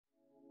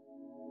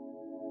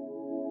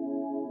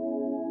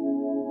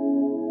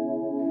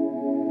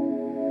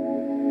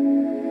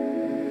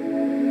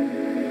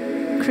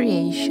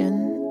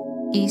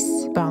Creation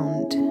is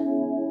bound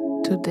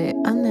to the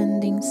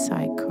unending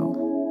cycle.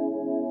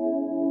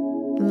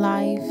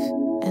 Life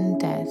and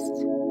death,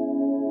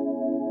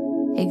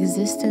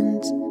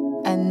 existence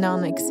and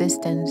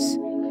non-existence,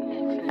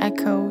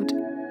 echoed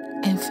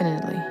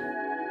infinitely.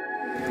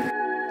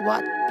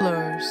 What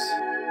blurs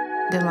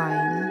the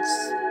lines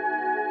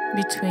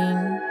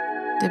between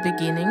the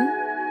beginning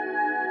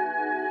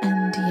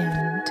and the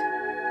end?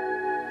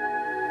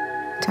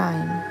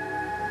 Time.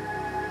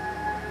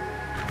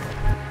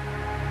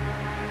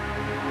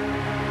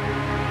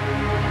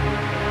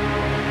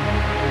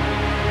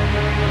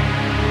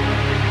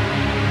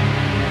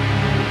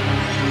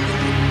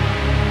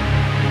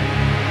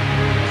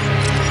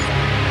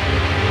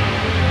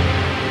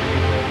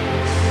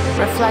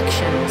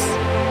 Reflections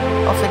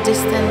of a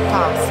distant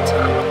past,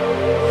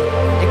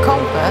 the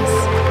compass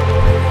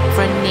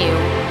for a new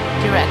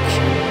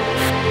direction,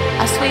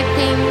 a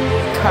sweeping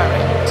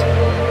current,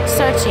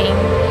 searching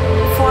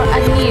for a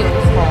new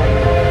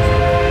home.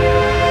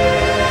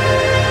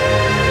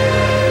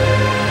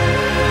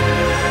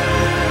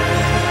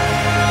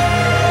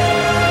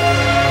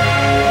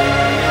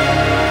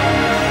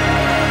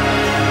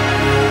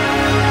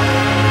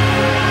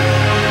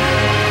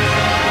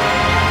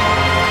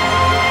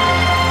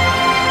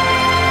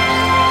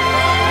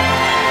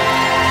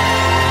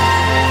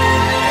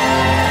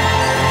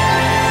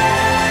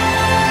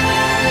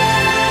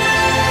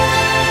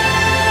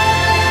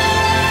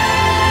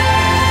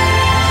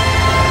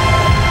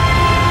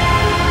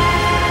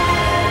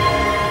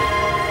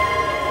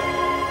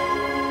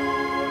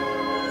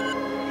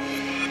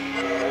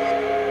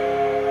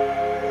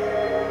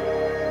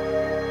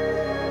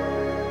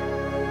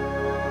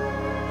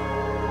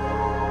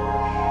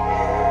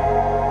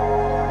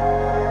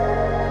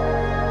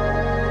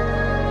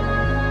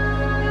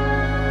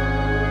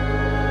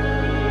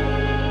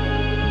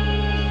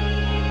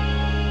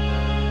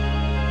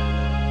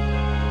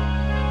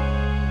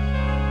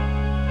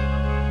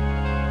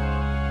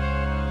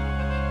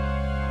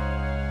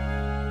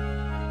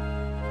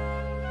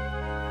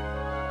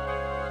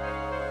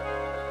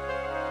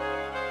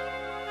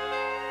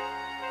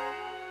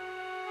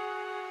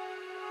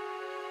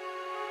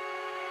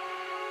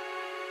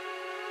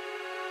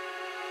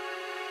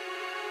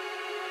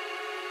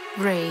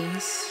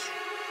 Rays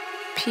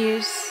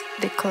pierce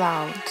the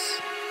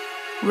clouds,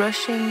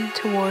 rushing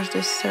towards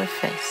the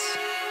surface.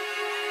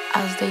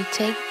 As they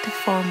take the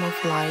form of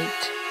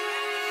light,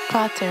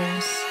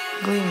 patterns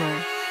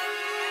glimmer.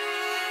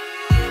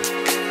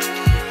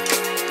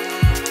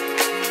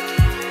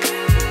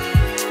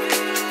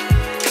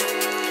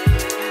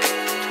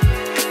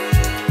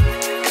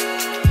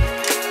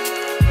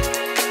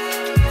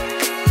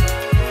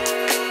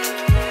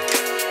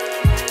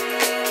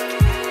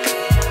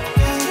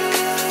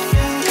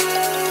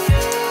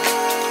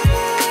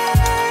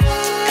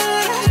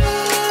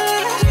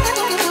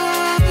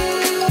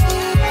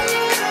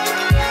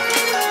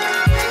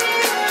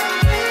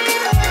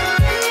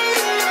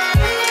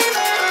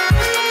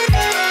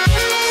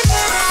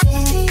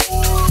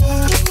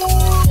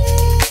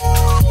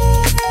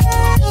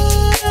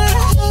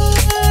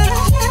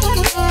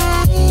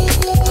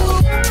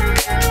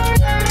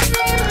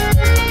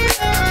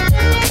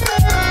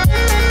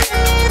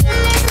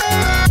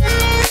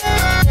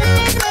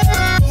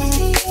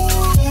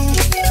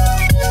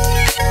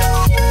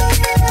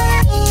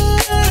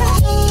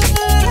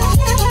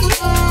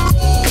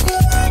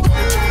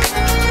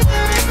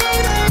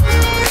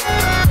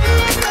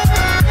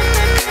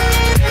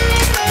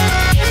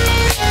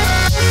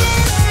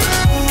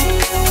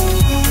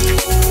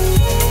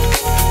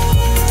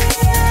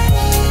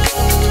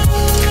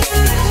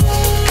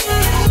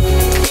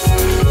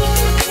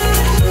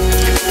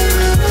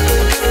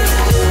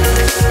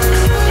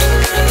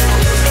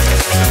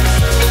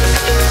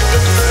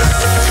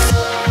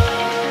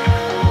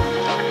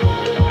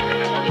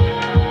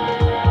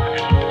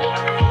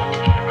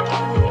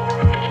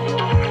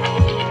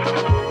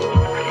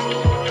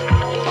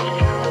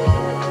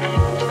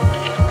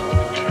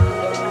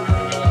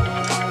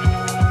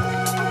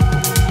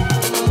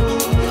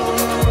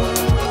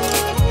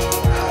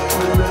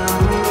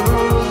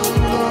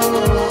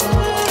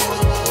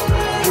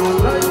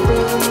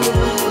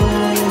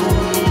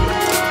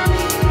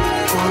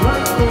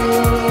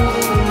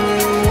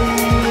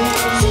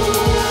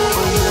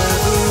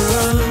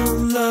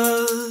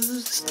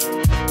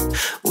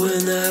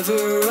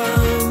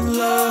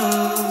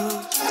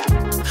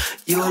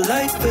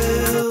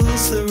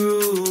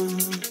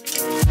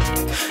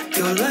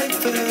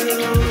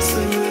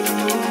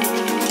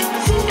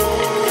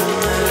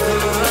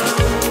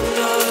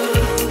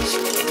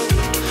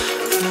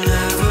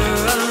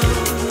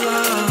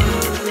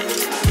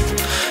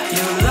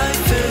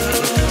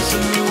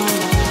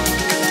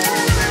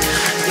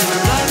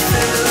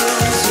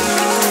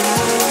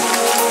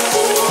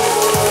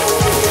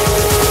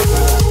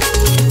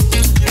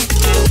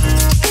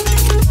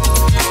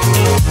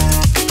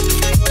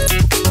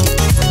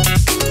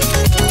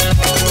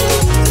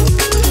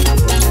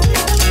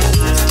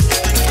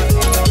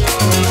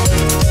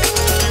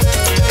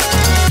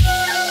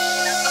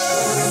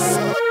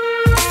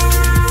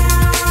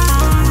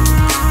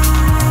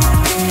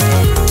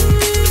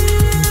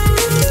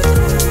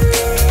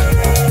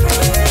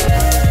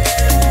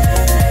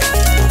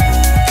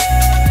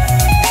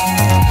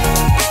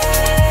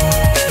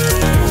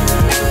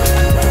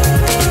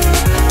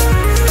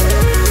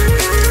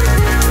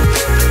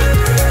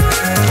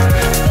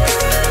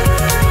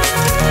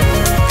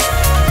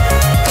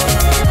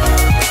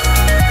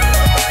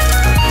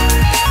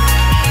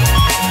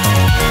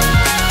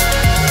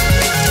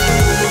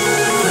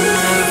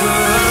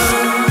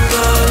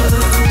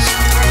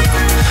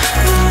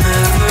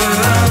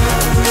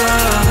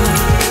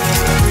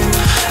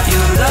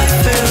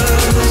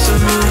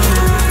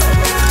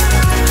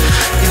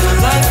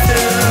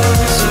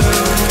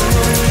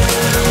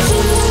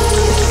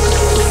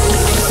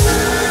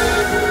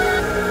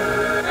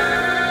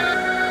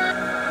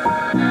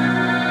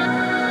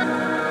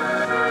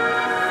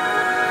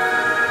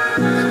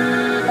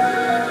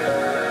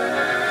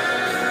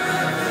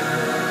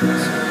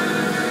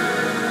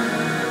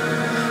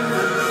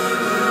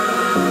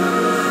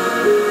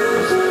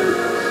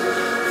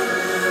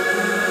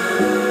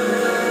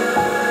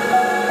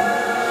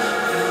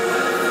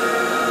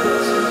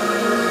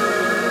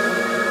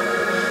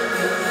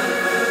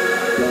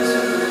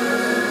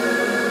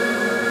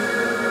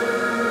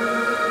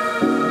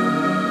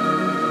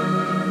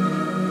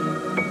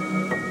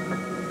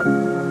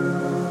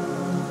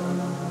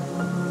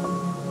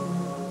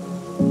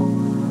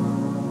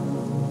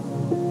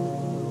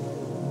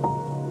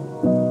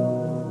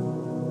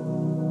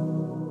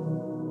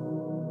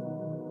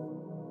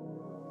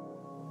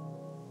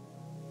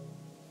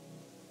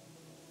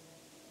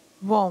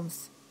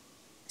 Warmth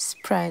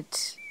spread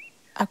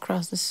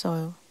across the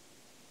soil.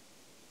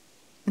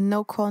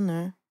 No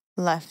corner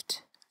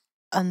left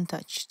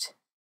untouched.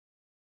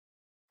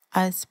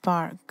 A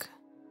spark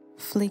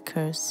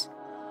flickers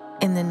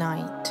in the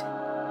night,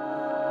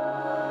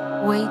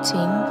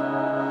 waiting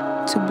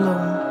to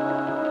bloom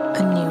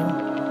anew.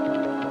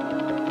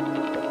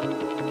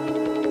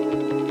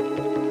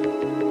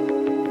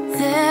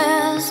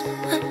 There's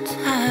a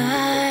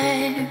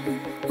time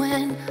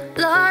when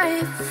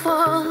life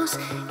falls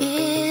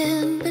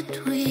in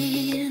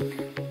between,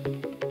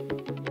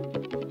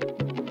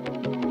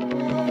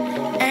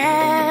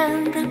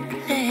 and a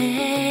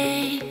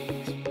place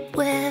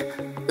where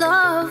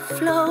love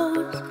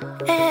flows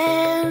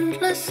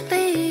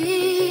endlessly.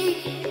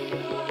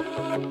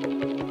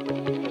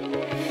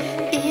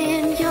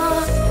 In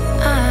your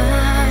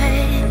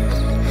eyes,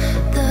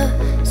 the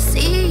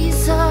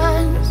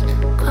seasons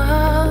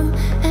come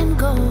and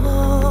go,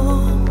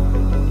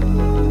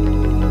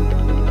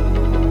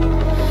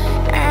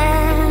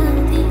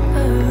 and the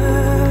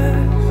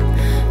earth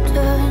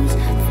turns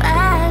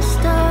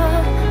faster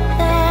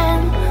than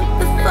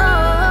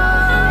before.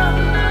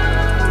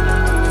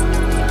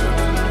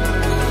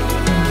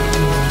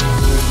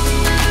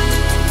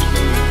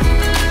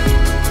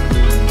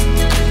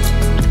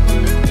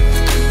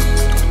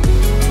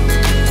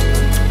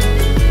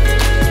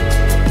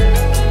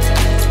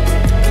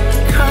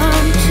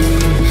 Come to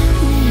me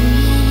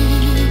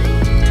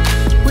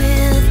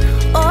with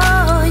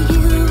all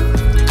you've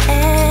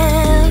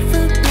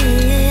ever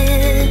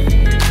been.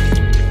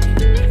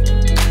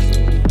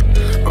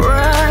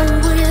 Run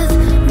with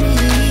me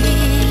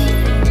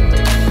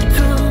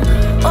through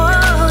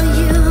all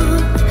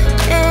you've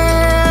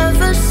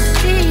ever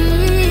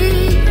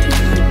seen.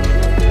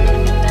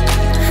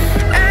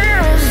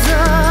 As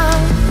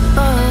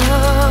above,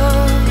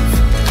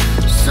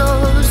 so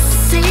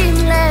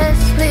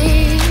seamlessly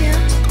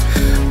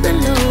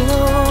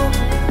below.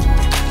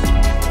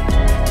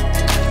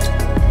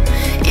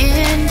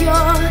 In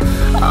your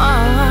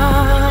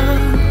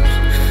arms,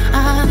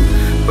 I'm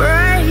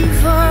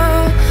braver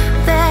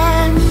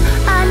than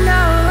I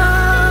know.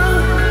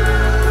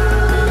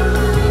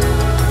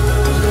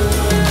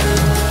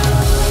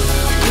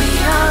 We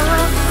are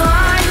a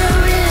fire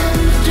in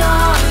the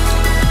dark.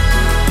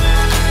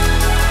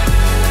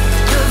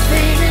 The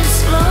fate is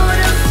slow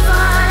to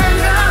find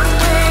our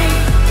way.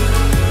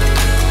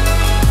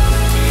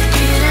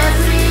 In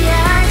every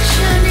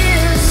action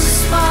is a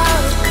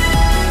spark,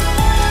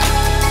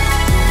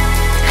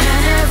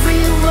 and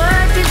every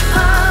word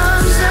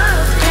becomes a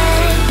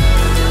pain.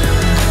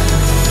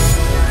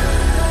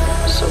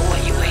 So what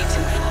are you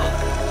waiting for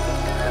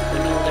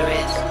when all there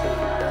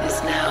is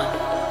now?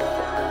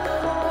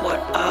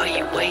 What are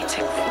you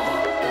waiting for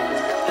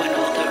when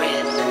all there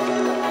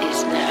is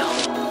now?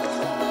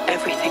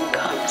 Everything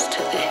comes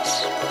to this.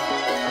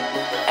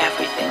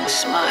 Everything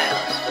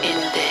smiles in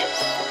this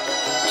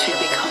to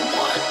become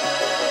one.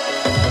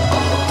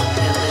 All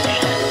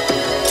illusion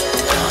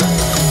gone.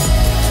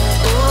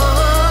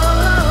 Oh,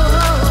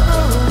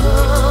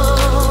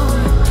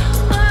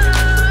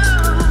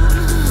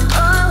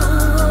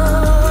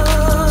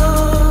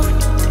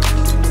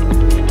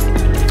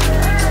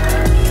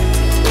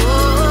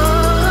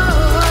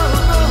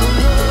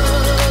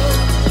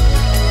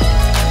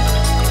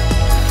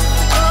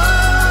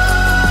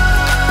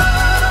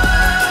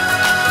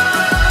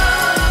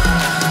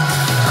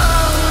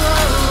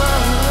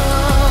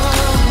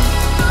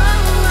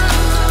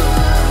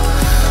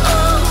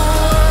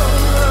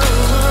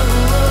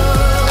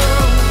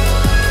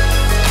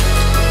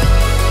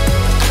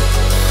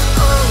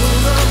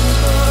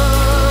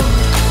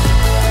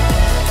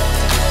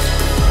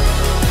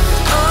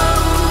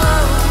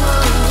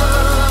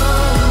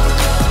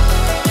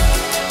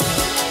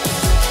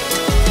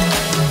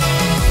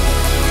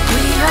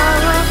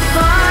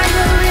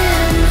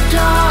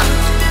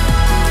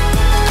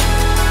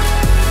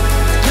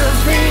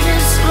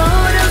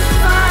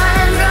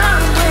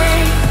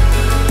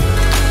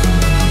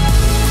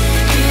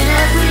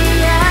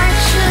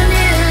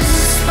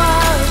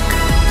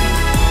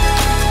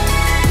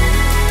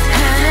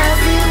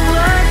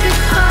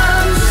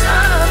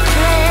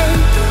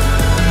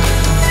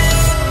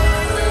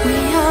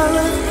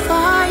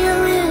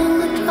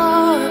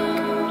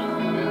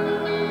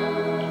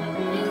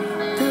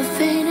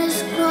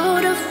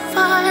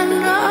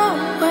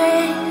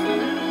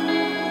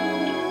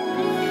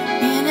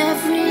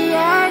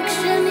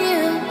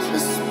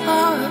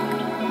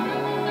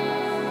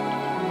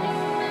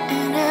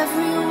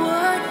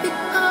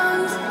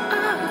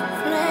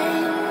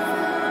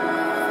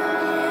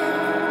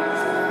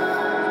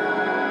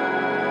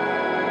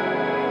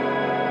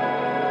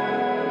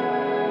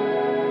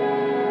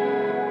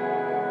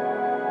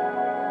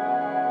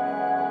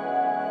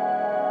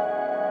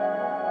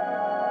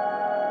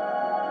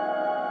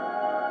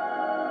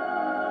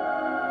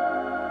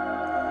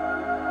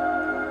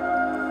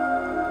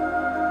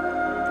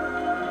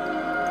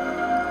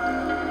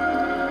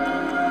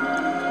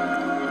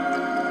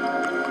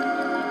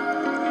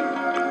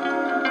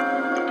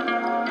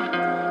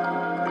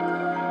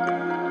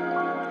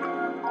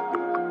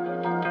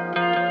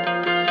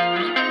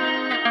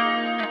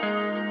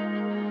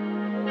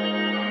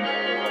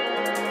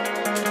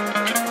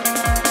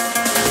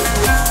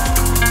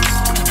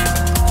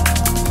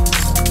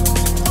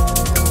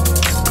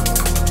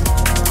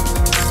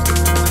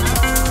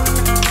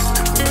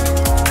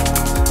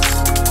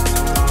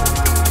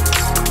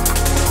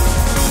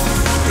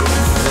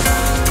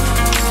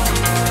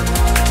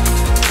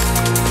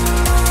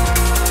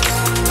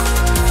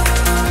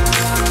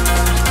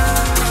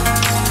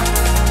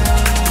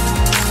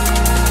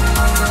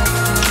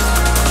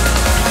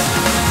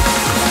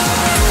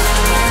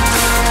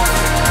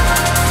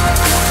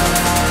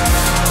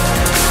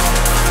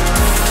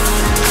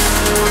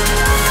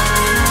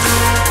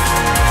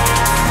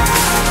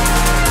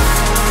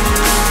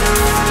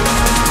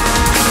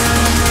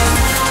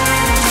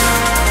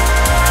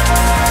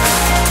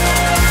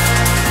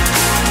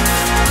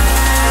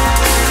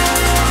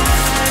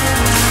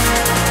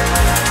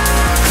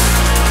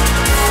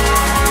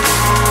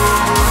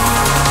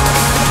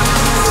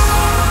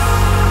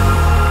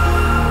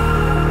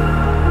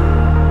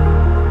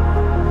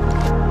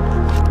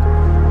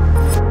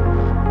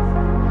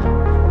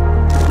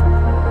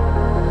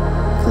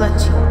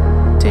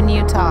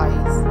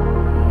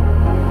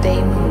 they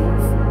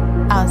move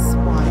as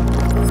one.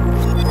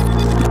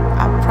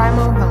 A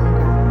primal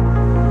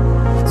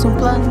hunger,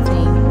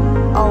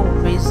 supplanting all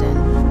reason.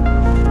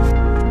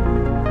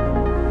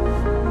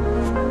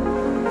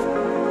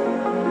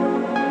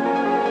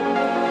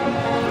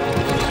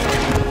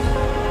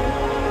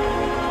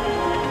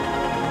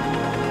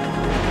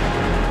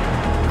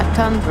 A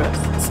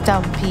thunderous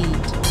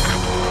stampede,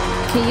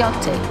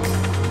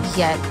 chaotic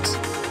yet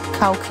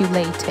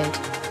calculated.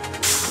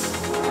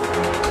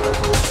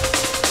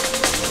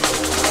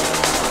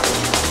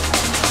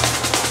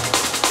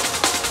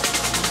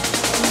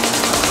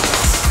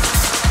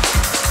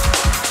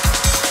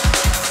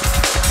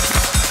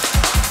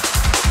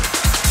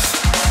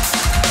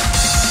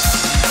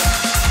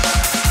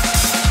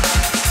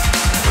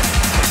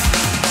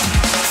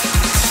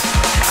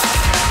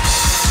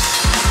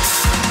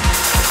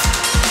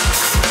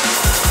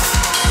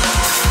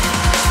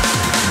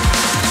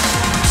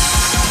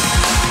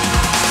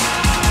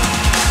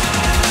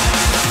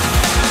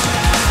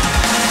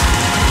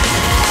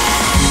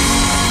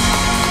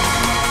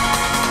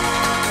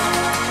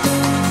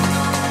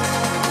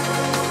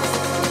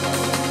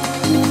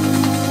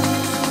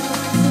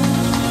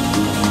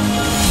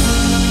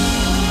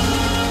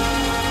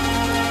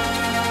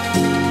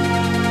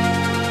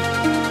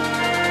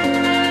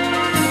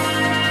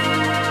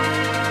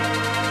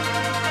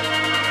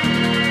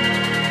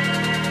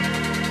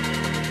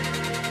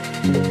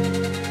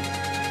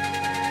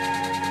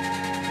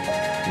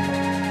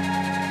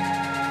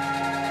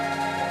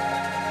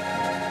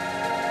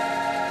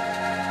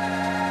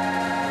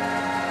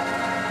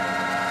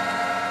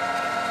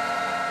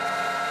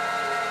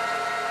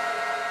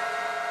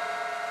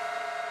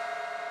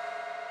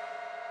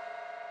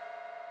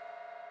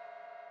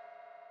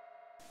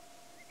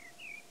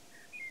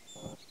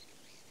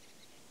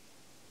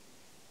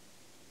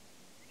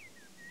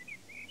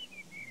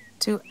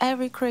 To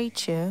every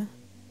creature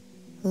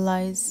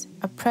lies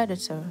a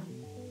predator.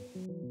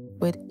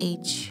 With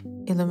each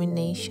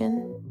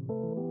illumination,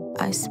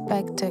 a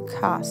spectre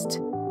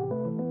cast.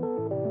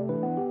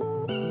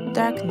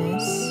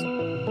 Darkness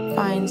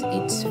finds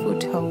its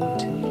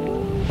foothold,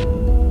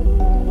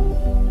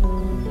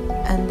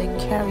 and the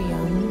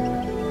carrion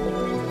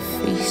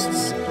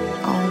feasts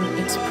on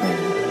its prey.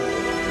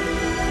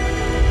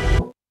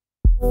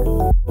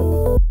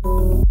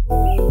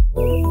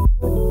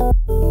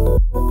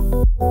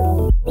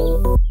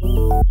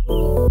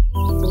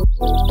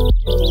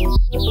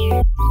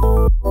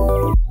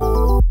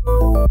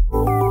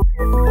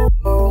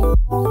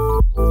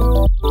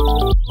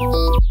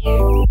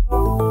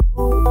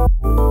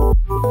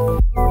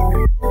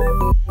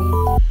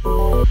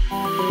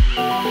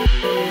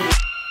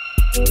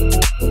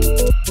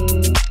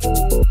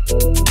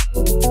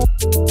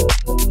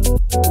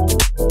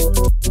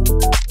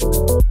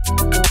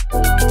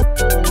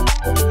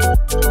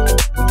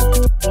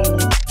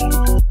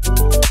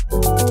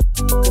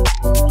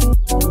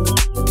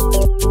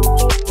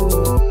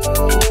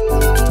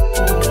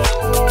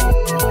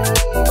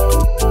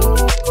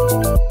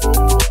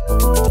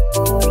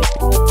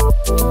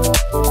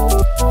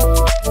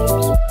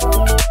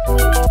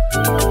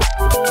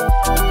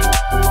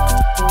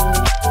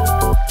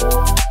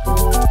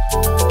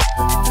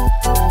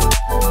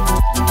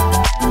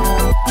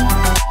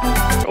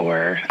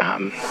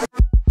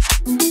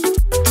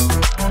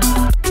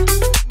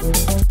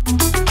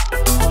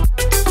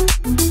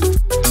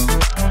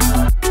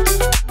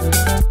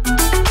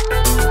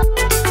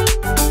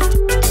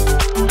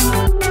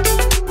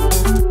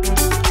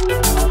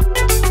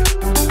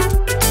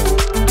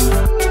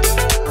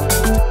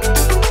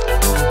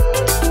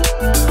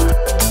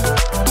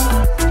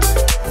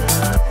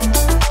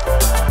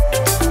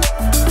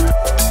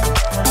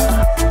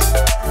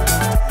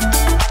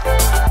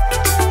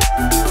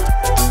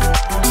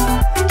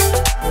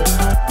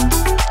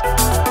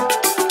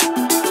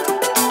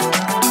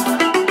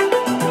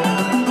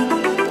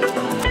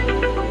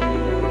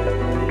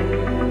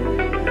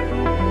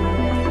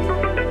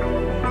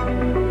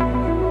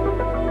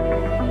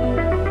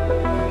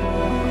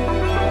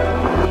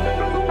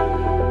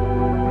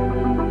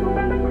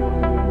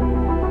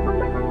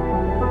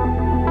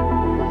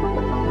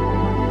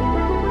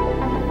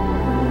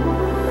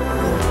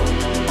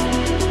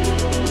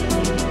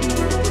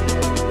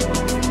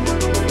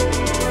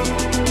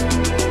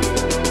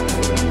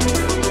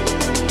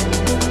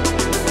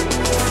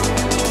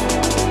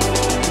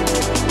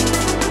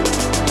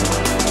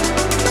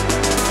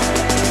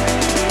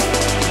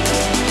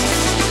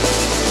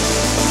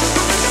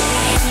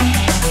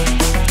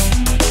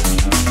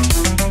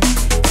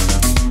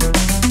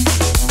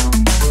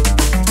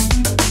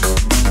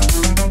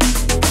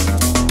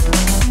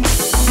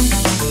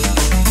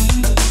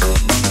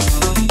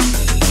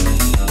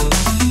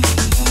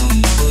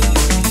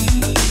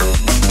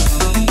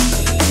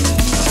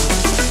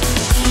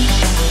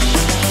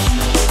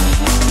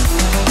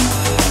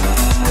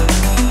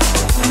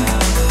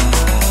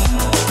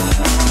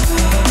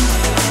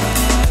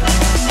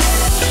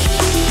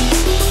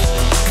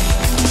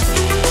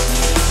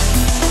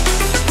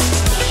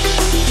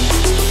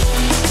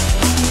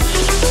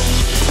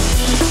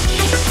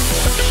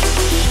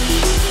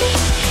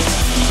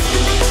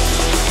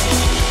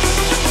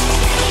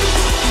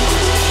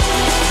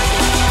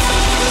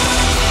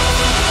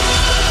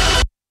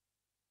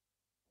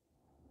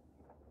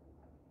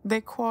 The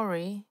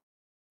quarry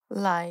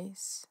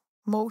lies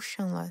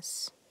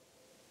motionless,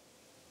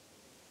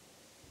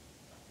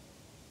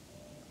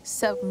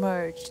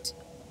 submerged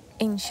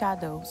in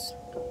shadows.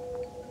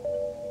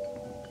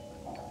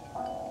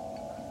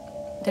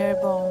 Their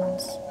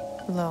bones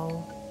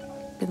low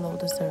below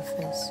the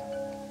surface.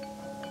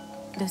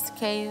 The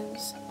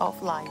scales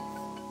of life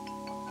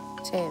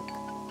tip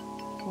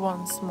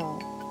once more.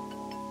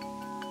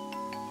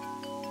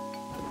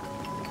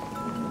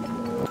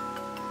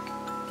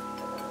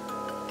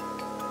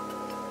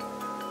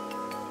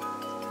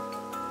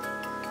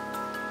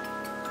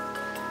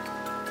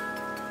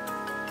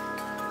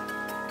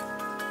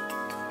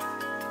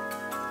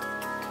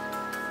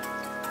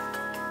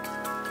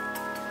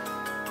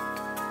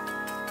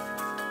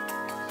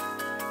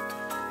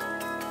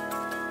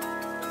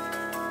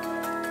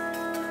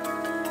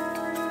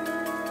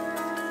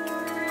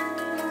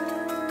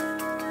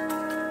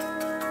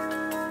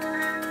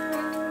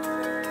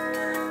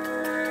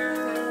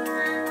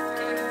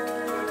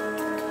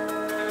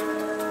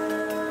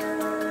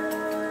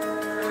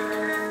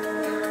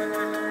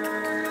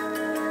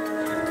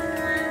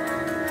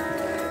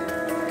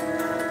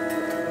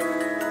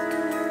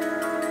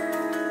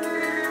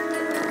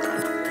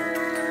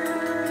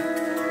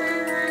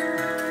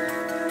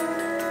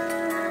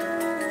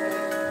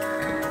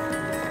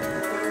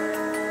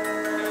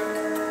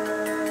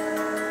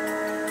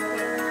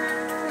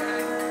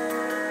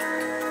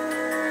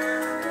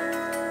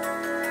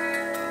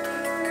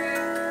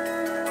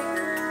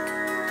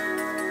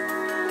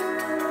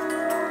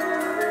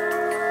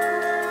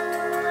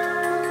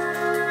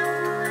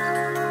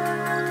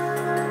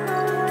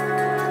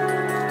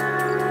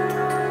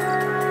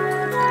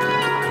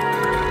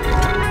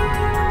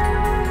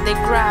 The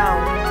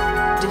ground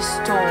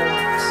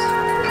distorts.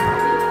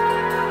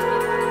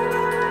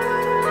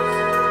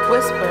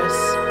 Whispers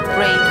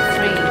break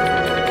free.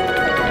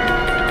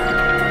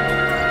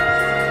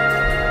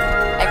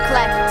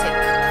 Eclectic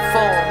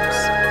forms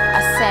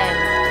ascend.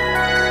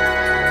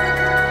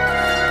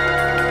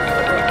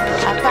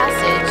 A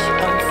passage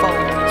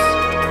unfolds.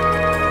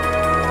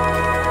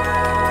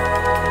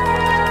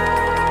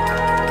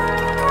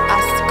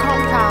 As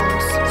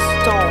compounds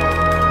storm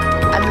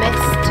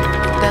amidst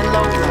the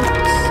lowlands.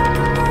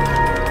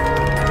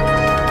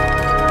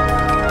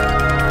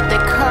 The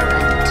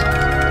current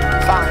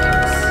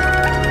finds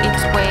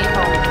its way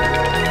home.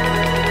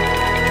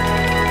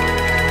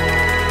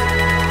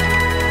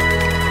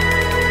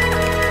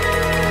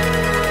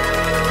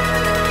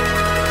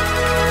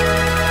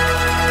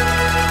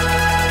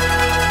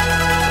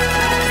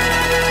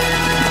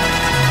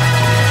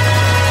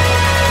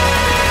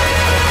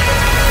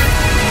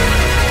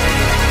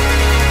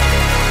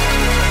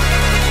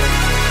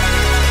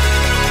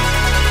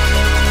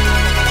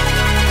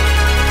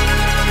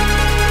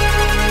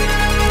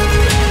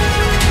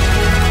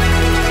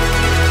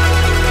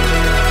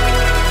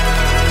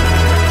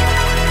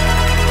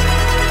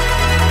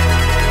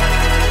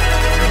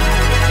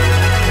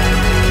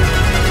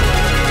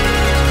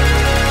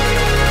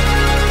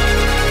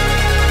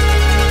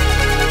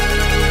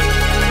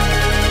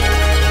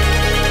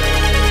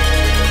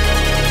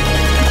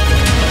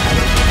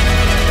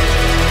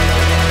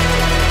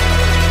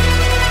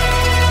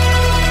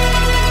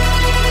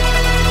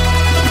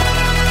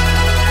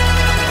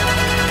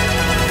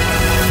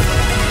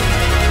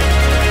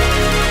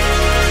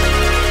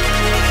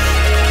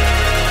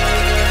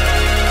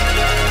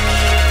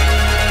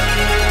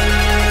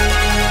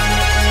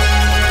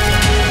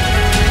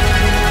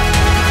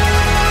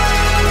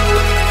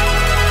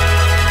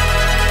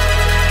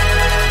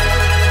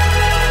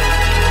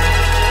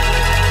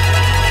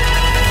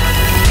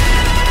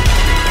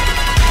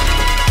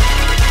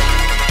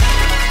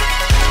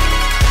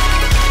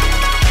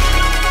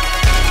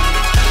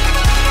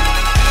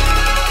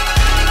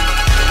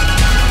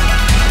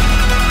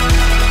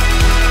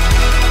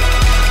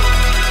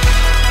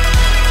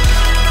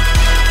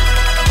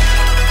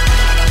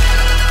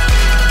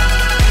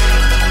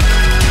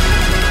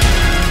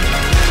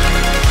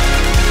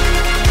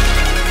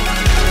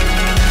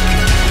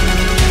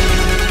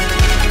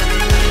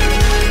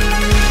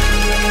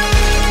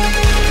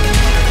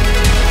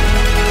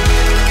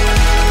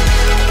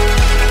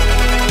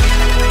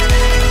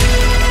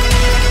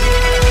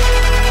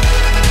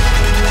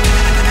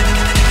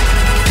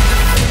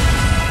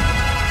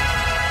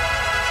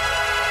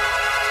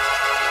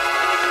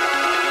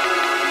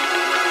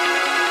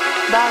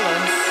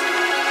 Balance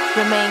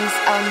remains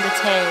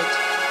undeterred.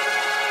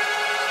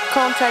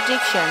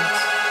 Contradictions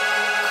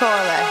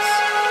coalesce.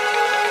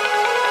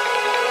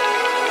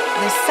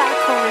 The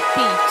cycle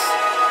repeats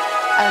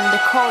and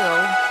the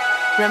coil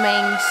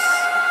remains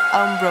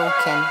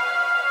unbroken.